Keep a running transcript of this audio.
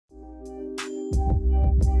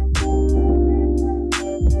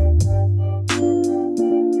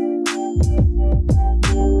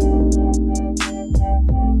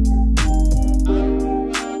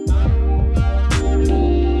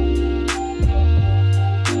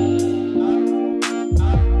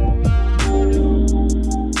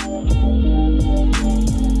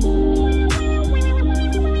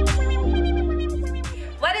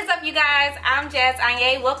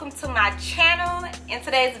welcome to my channel. In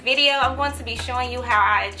today's video, I'm going to be showing you how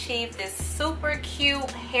I achieved this super cute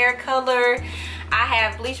hair color. I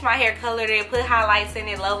have bleached my hair, colored it, put highlights in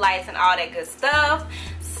it, low lights, and all that good stuff.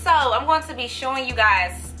 So I'm going to be showing you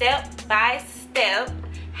guys step by step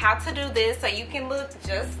how to do this so you can look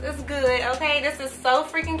just as good. Okay, this is so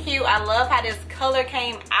freaking cute. I love how this color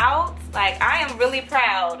came out. Like, I am really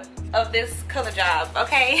proud of this color job.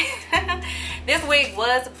 Okay. This wig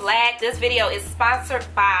was black. This video is sponsored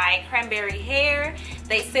by Cranberry Hair.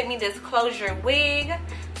 They sent me this closure wig.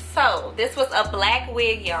 So this was a black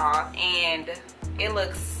wig, y'all, and it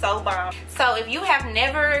looks so bomb. So if you have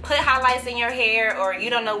never put highlights in your hair, or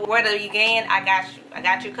you don't know where to begin, I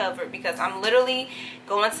got you covered, because I'm literally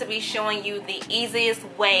going to be showing you the easiest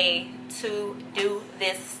way to do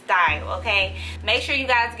this style. Okay, make sure you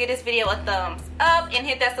guys give this video a thumbs up and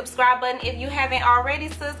hit that subscribe button if you haven't already,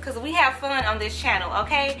 sis, because we have fun on this channel.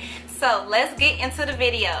 Okay, so let's get into the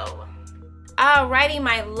video. Alrighty,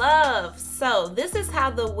 my love, so this is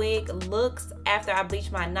how the wig looks after I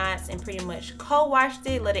bleached my knots and pretty much co-washed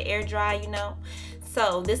it, let it air dry, you know.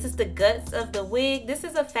 So this is the guts of the wig. This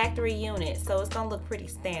is a factory unit, so it's gonna look pretty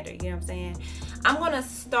standard, you know what I'm saying. I'm gonna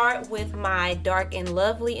start with my Dark and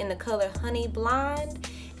Lovely in the color Honey Blonde,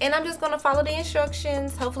 and I'm just gonna follow the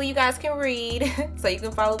instructions. Hopefully you guys can read so you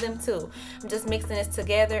can follow them too. I'm just mixing this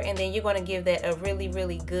together, and then you're gonna give that a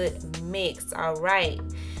really good mix. All right,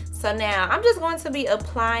 so now I'm just going to be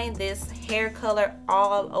applying this hair color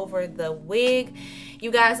all over the wig. You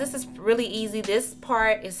guys, this is really easy. This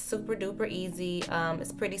part is super duper easy.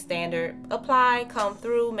 It's pretty standard. Apply, comb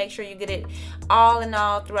through, make sure you get it all in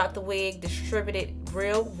all throughout the wig, distribute it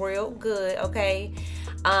real good, okay?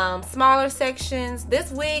 Smaller sections.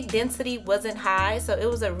 This wig density wasn't high, so it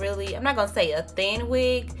was a really, I'm not gonna say a thin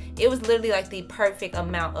wig, it was literally like the perfect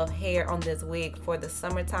amount of hair on this wig for the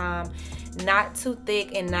summertime. Not too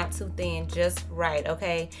thick and not too thin, just right,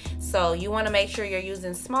 okay? So you want to make sure you're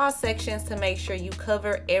using small sections to make sure you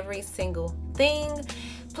cover every single thing.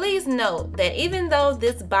 Please note that even though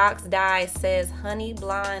this box dye says honey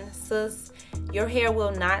blonde, sis, your hair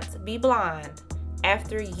will not be blonde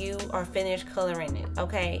after you are finished coloring it,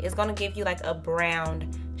 okay? It's gonna give you like a brown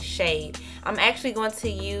shade. I'm actually going to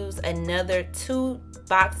use another 2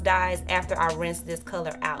 box dyes after I rinse this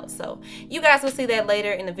color out, so you guys will see that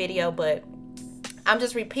later in the video, but I'm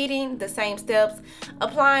just repeating the same steps,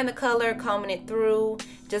 applying the color, combing it through,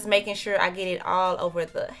 just making sure I get it all over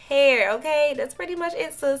the hair, okay? That's pretty much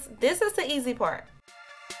it, sis. This is the easy part.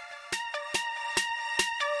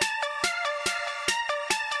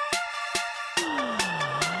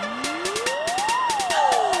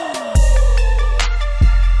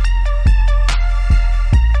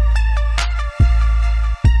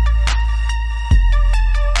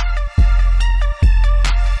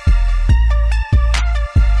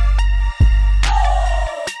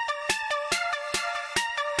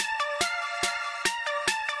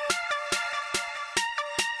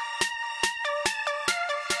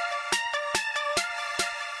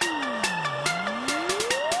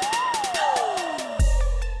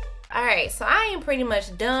 Alright, so I am pretty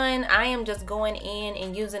much done. I am just going in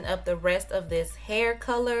and using up the rest of this hair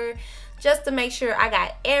color just to make sure I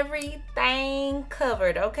got everything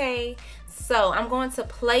covered, okay? So I'm going to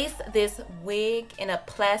place this wig in a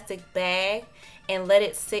plastic bag and let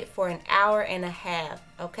it sit for an hour and a half,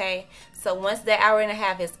 okay? So once that hour and a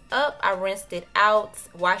half is up, I rinsed it out,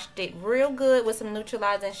 washed it real good with some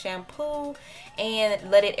neutralizing shampoo,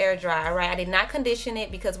 and let it air dry, all right? I did not condition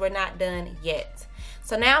it because we're not done yet.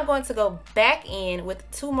 So now I'm going to go back in with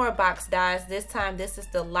 2 more box dyes. This time, this is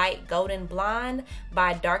the Light Golden Blonde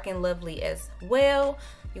by Dark and Lovely as well.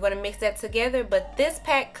 You're going to mix that together, but this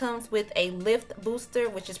pack comes with a lift booster,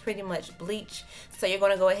 which is pretty much bleach. So you're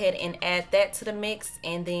going to go ahead and add that to the mix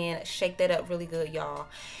and then shake that up really good, y'all.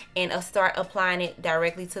 And start applying it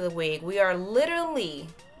directly to the wig. We are literally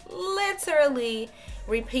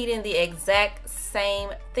repeating the exact same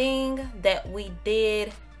thing that we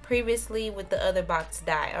did previously with the other box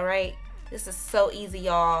dye. All right, this is so easy,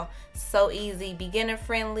 y'all, so easy, beginner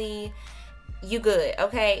friendly. You good,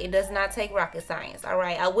 okay? It does not take rocket science. All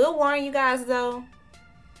right, I will warn you guys though,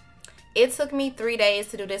 it took me 3 days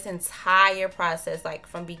to do this entire process, like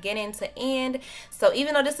from beginning to end. So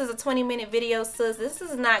even though this is a 20-minute video, sis, this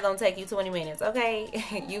is not gonna take you 20 minutes, okay?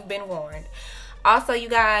 You've been warned. Also, you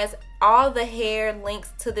guys, all the hair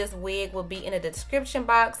links to this wig will be in the description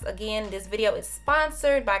box. Again, this video is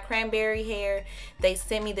sponsored by Cranberry Hair. They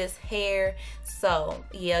sent me this hair. So,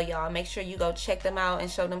 yeah, y'all, make sure you go check them out and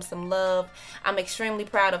show them some love. I'm extremely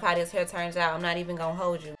proud of how this hair turns out. I'm not even gonna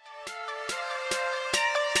hold you.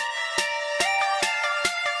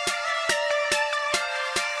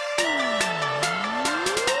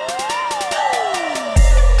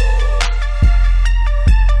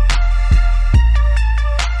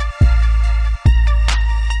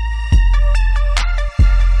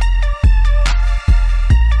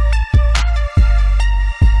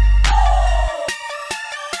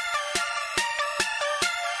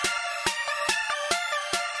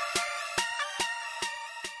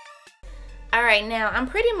 Alright, now I'm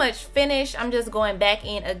pretty much finished. I'm just going back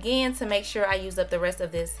in again to make sure I use up the rest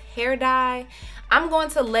of this hair dye. I'm going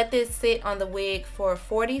to let this sit on the wig for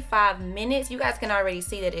 45 minutes. You guys can already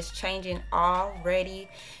see that it's changing already.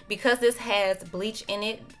 Because this has bleach in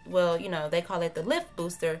it, well, you know, they call it the lift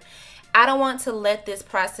booster. I don't want to let this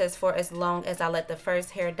process for as long as I let the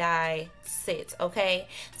first hair dye sit, okay?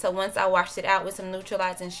 So once I washed it out with some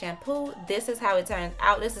neutralizing shampoo, this is how it turns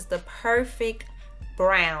out. This is the perfect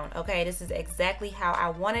brown, okay? This is exactly how I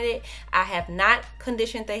wanted it. I have not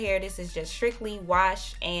conditioned the hair. This is just strictly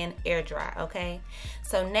wash and air dry, okay?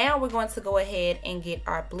 So now we're going to go ahead and get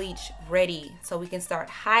our bleach ready so we can start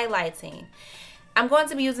highlighting. I'm going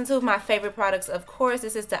to be using two of my favorite products, of course.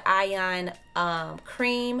 This is the Ion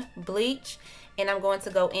Cream Bleach, and I'm going to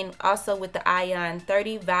go in also with the Ion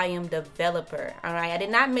 30 Volume Developer. All right, I did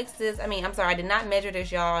not mix this. I did not measure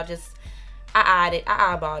this, y'all. Just I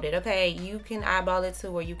eyeballed it, okay? You can eyeball it too,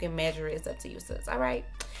 or you can measure it. It's up to you, sis. All right.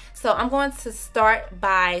 So I'm going to start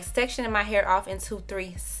by sectioning my hair off into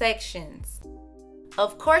 3 sections.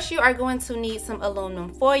 Of course, you are going to need some aluminum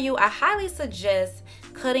foil. I highly suggest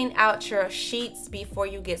cutting out your sheets before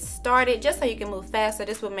you get started, just so you can move faster.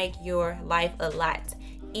 This will make your life a lot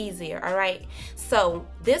easier. All right. So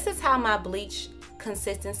this is how my bleach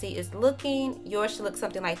consistency is looking. Yours should look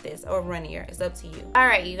something like this or runnier. It's up to you. All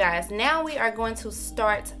right, you guys, now we are going to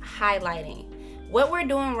start highlighting. What we're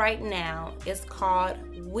doing right now is called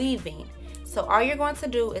weaving. So all you're going to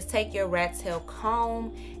do is take your rat tail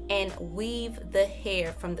comb and weave the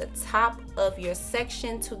hair from the top of your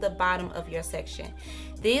section to the bottom of your section.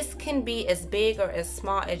 This can be as big or as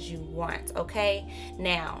small as you want, okay?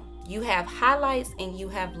 Now, you have highlights and you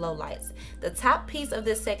have lowlights. The top piece of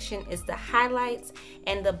this section is the highlights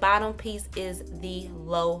and the bottom piece is the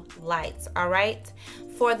lowlights, all right?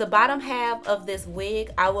 For the bottom half of this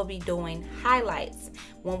wig, I will be doing highlights.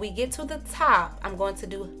 When we get to the top, I'm going to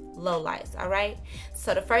do lowlights, all right?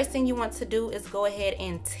 So the first thing you want to do is go ahead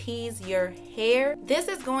and tease your hair. This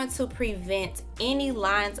is going to prevent any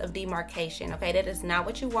lines of demarcation, okay? That is not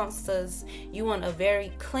what you want, sis. You want a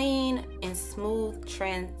very clean and smooth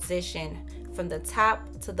transition from the top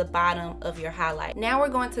to the bottom of your highlight. Now we're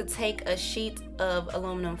going to take a sheet of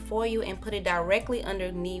aluminum foil and put it directly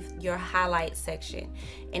underneath your highlight section.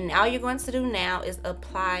 And all you're going to do now is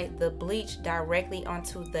apply the bleach directly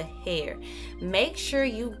onto the hair. Make sure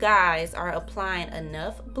you guys are applying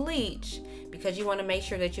enough bleach because you want to make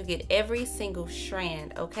sure that you get every single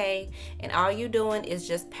strand, okay? And all you're doing is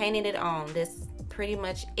just painting it on. This pretty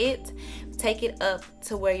much it. Take it up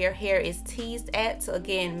to where your hair is teased at. So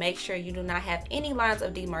again, make sure you do not have any lines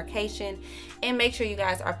of demarcation, and make sure you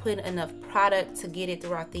guys are putting enough product to get it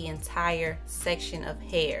throughout the entire section of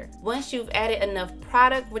hair. Once you've added enough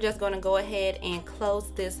product, we're just going to go ahead and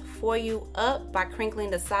close this foil up by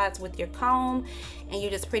crinkling the sides with your comb, and you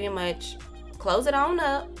just pretty much close it on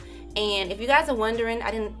up. And if you guys are wondering,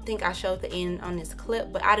 I didn't think I showed the end on this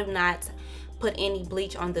clip, but I do not put any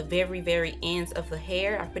bleach on the very ends of the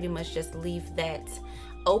hair. I pretty much just leave that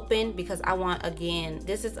open because I want, again,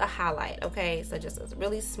 this is a highlight, okay? So just a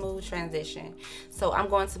really smooth transition. So I'm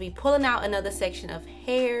going to be pulling out another section of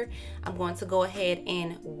hair. I'm going to go ahead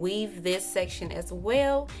and weave this section as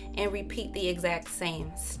well and repeat the exact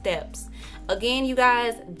same steps. Again, you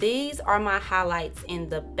guys, these are my highlights in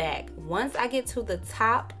the back. Once I get to the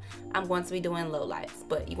top, I'm going to be doing lowlights,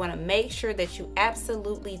 but you want to make sure that you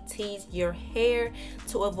absolutely tease your hair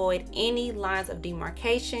to avoid any lines of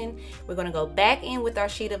demarcation. We're going to go back in with our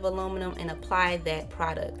sheet of aluminum and apply that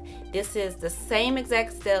product. This is the same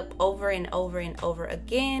exact step over and over and over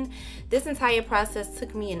again. This entire process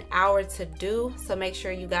took me an hour to do, so make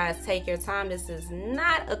sure you guys take your time. This is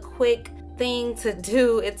not a quick thing to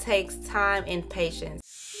do. It takes time and patience.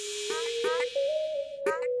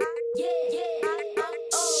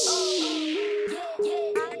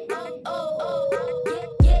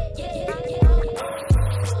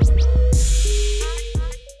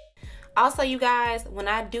 Also, you guys, when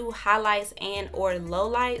I do highlights and or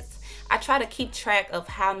lowlights, I try to keep track of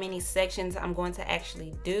how many sections I'm going to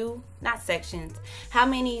actually do. Not sections, how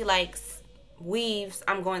many like weaves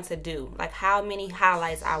I'm going to do, like how many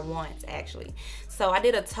highlights I want actually. So I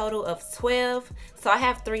did a total of 12. So I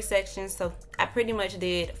have 3 sections, so I pretty much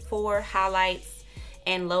did 4 highlights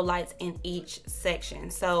and lowlights in each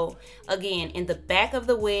section. So again, in the back of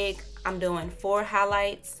the wig, I'm doing 4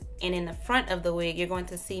 highlights, and in the front of the wig, you're going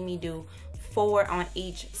to see me do 4 on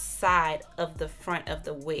each side of the front of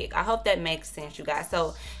the wig. I hope that makes sense, you guys.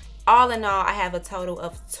 So all in all, I have a total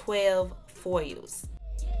of 12 foils.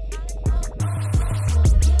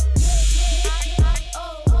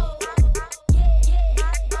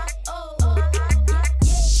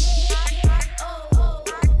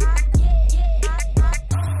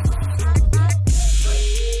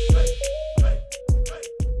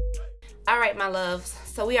 All right, my loves,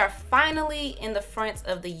 so we are finally in the front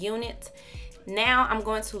of the unit. Now I'm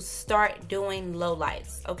going to start doing low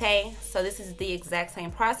lights. Okay, so this is the exact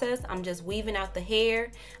same process. I'm just weaving out the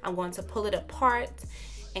hair. I'm going to pull it apart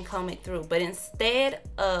and comb it through, but instead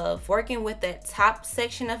of working with that top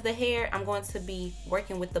section of the hair, I'm going to be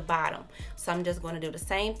working with the bottom. So I'm just going to do the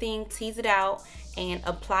same thing, tease it out and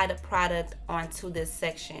apply the product onto this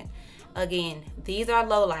section. Again, these are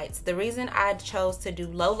low lights. The reason I chose to do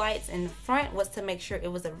low lights in the front was to make sure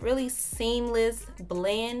it was a really seamless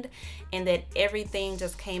blend and that everything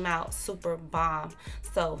just came out super bomb.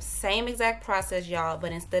 So same exact process, y'all,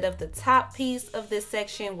 but instead of the top piece of this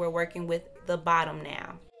section, we're working with the bottom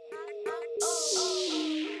now.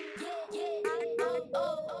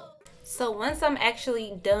 So once I'm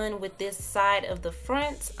actually done with this side of the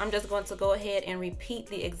front, I'm just going to go ahead and repeat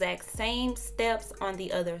the exact same steps on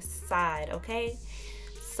the other side, okay?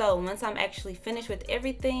 So once I'm actually finished with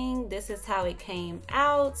everything, this is how it came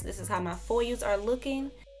out. This is how my foils are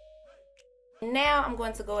looking. Now I'm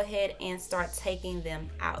going to go ahead and start taking them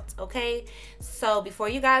out, okay? So before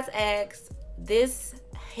you guys ask, this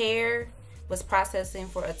hair was processing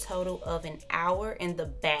for a total of an hour in the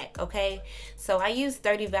back, okay? So I used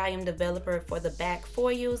 30 volume developer for the back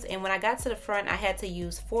foils, and when I got to the front I had to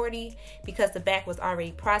use 40 because the back was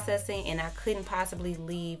already processing and I couldn't possibly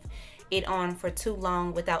leave it on for too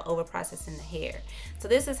long without over processing the hair. So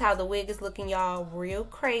this is how the wig is looking, y'all. Real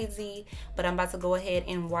crazy, but I'm about to go ahead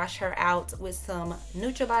and wash her out with some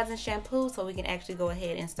neutralizing shampoo so we can actually go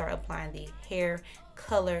ahead and start applying the hair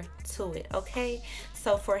color to it, okay?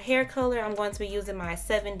 So for hair color, I'm going to be using my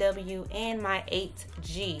 7W and my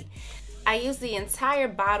 8G. I use the entire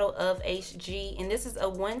bottle of HG, and this is a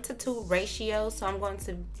 1:2 ratio, so I'm going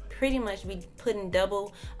to pretty much be putting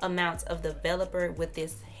double amounts of developer with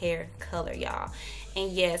this hair color, y'all.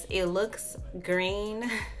 And yes, it looks green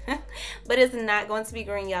but it's not going to be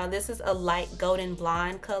green, y'all. This is a light golden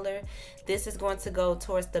blonde color. This is going to go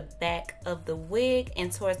towards the back of the wig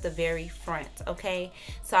and towards the very front, okay?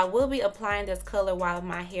 So I will be applying this color while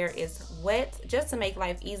my hair is wet, just to make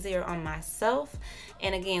life easier on myself.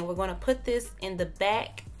 And again, we're going to put this in the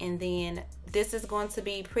back, and then this is going to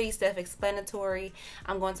be pretty self-explanatory.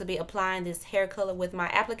 I'm going to be applying this hair color with my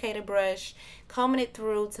applicator brush, combing it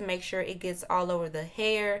through to make sure it gets all over the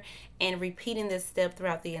hair, and repeating this step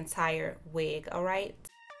throughout the entire wig, all right?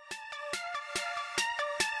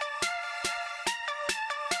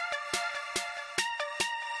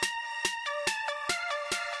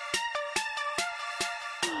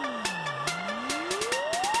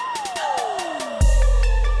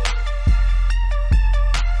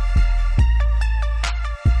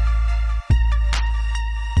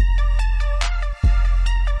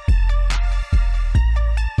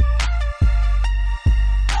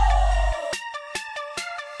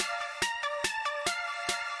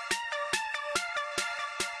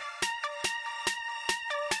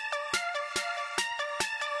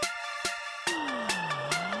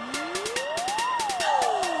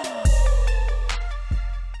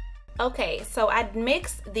 Okay, so I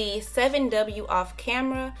mixed the 7W off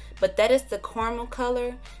camera, but that is the caramel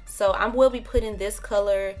color. So I will be putting this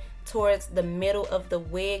color towards the middle of the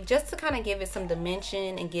wig just to kind of give it some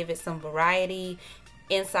dimension and give it some variety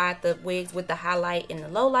inside the wigs with the highlight and the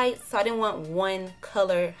low lights. So I didn't want one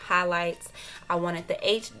color highlights. I wanted the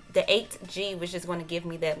 8G, which is going to give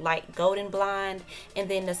me that light golden blonde, and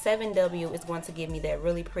then the 7W is going to give me that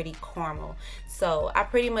really pretty caramel. So I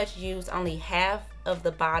pretty much used only half of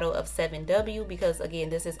the bottle of 7W because again,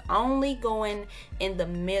 this is only going in the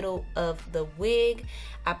middle of the wig.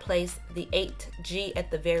 I placed the 8G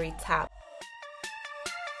at the very top.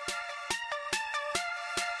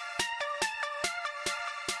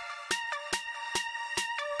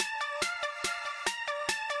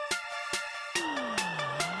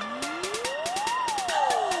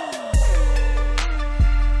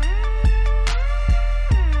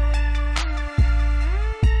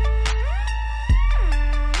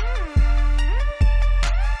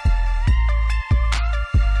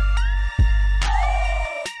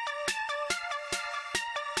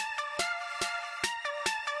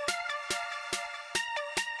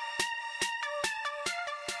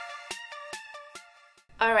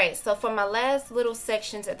 Alright, so for my last little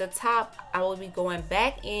sections at the top, I will be going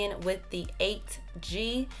back in with the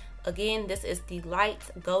 8G. Again, this is the light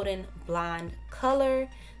golden blonde color.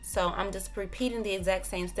 So I'm just repeating the exact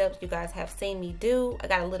same steps you guys have seen me do. I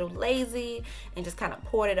got a little lazy and just kind of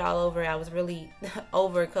poured it all over. I was really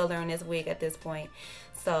over coloring this wig at this point.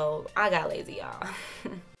 So I got lazy, y'all.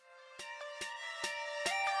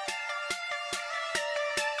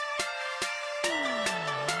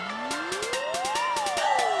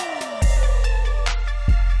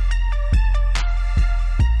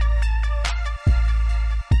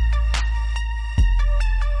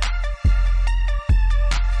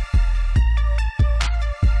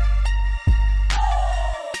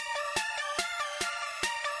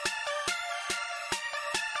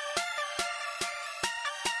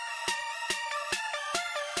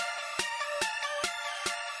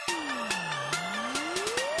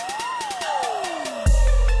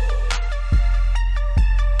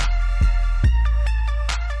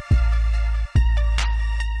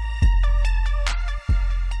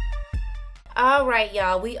 Alright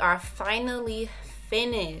y'all, we are finally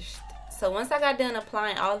finished. So once I got done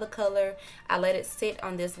applying all the color, I let it sit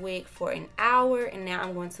on this wig for an hour, and now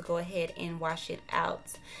I'm going to go ahead and wash it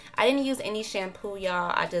out. I didn't use any shampoo,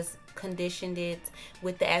 y'all. I just conditioned it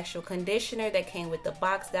with the actual conditioner that came with the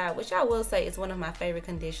box dye, which I will say is one of my favorite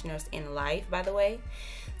conditioners in life, by the way.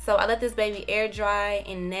 So I let this baby air dry,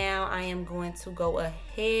 and now I am going to go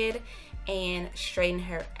ahead and straighten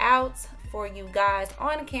her out for you guys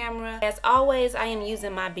on camera. As always, I am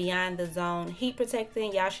using my Beyond the Zone heat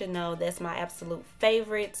protectant. Y'all should know that's my absolute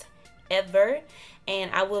favorite ever, and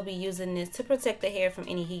I will be using this to protect the hair from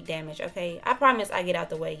any heat damage. Okay, I promise I get out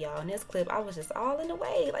the way, y'all. In this clip I was just all in the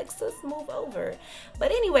way, like, sis, move over.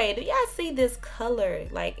 But anyway, do y'all see this color?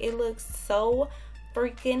 Like, it looks so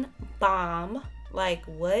freaking bomb. Like,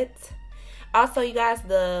 what? Also, you guys,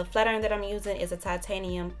 the flat iron that I'm using is a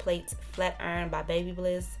titanium plate flat iron by Baby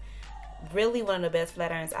Bliss. Really one of the best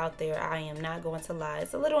flat irons out there. I am not going to lie.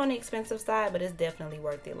 It's a little on the expensive side, but it's definitely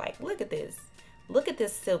worth it. Like, look at this. Look at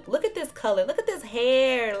this silk. Look at this color. Look at this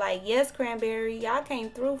hair. Like, yes, Cranberry, y'all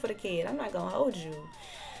came through for the kid. I'm not gonna hold you.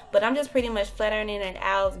 But I'm just pretty much flat ironing it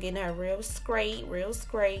out, getting her real straight,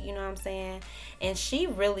 you know what I'm saying? And she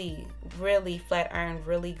really, really flat ironed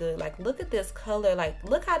really good. Like, look at this color. Like,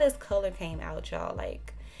 look how this color came out, y'all.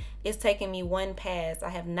 Like, it's taken me one pass. I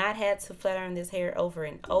have not had to flat iron this hair over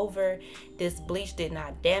and over. This bleach did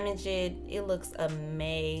not damage it. It looks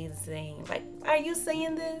amazing. Like, are you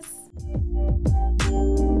seeing this?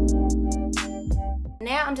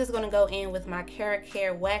 Now I'm just going to go in with my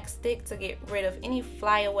Care wax stick to get rid of any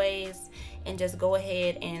flyaways and just go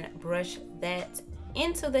ahead and brush that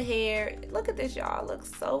into the hair. Look at this, y'all.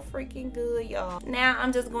 Looks so freaking good, y'all. Now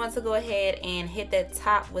I'm just going to go ahead and hit that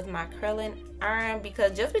top with my curling iron,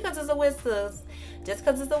 because just because it's a whiskers, just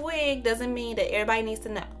because it's a wig, doesn't mean that everybody needs to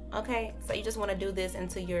know. Okay, so you just want to do this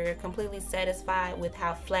until you're completely satisfied with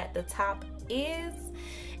how flat the top is.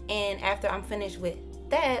 And after I'm finished with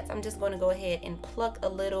that, I'm just going to go ahead and pluck a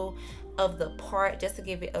little of the part just to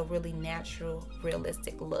give it a really natural,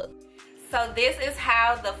 realistic look. So this is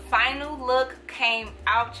how the final look came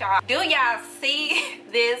out, y'all. Do y'all see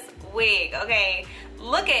this wig? Okay,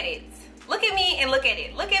 look at it. Look at me and look at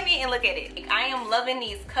it. Look at me and look at it. I am loving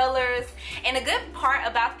these colors. And the good part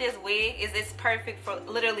about this wig is it's perfect for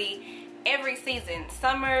literally every season.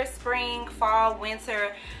 Summer, spring, fall,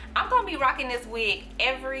 winter. I'm gonna be rocking this wig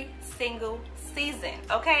every single season,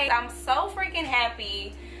 okay? I'm so freaking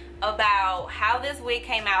happy about how this wig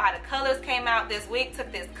came out, how the colors came out. This wig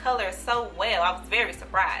took this color so well. I was very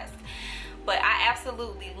surprised. But I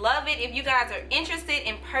absolutely love it. If you guys are interested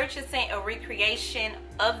in purchasing a recreation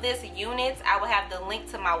of this unit, I will have the link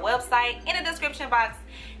to my website in the description box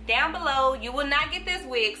down below. You will not get this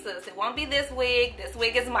wig, sis. It won't be this wig. This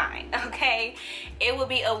wig is mine, okay? It will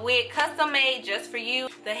be a wig custom made just for you.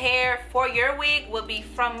 The hair for your wig will be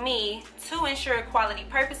from me to ensure quality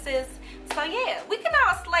purposes. So yeah, we can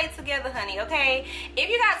all slay together, honey, okay? If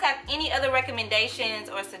you guys have any other recommendations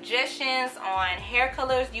or suggestions on hair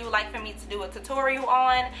colors you would like for me to do a tutorial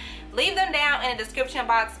on, leave them down in the description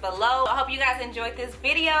box below. I hope you guys enjoyed this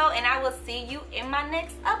video, and I will see you in my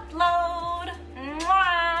next upload.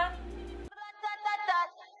 Mwah!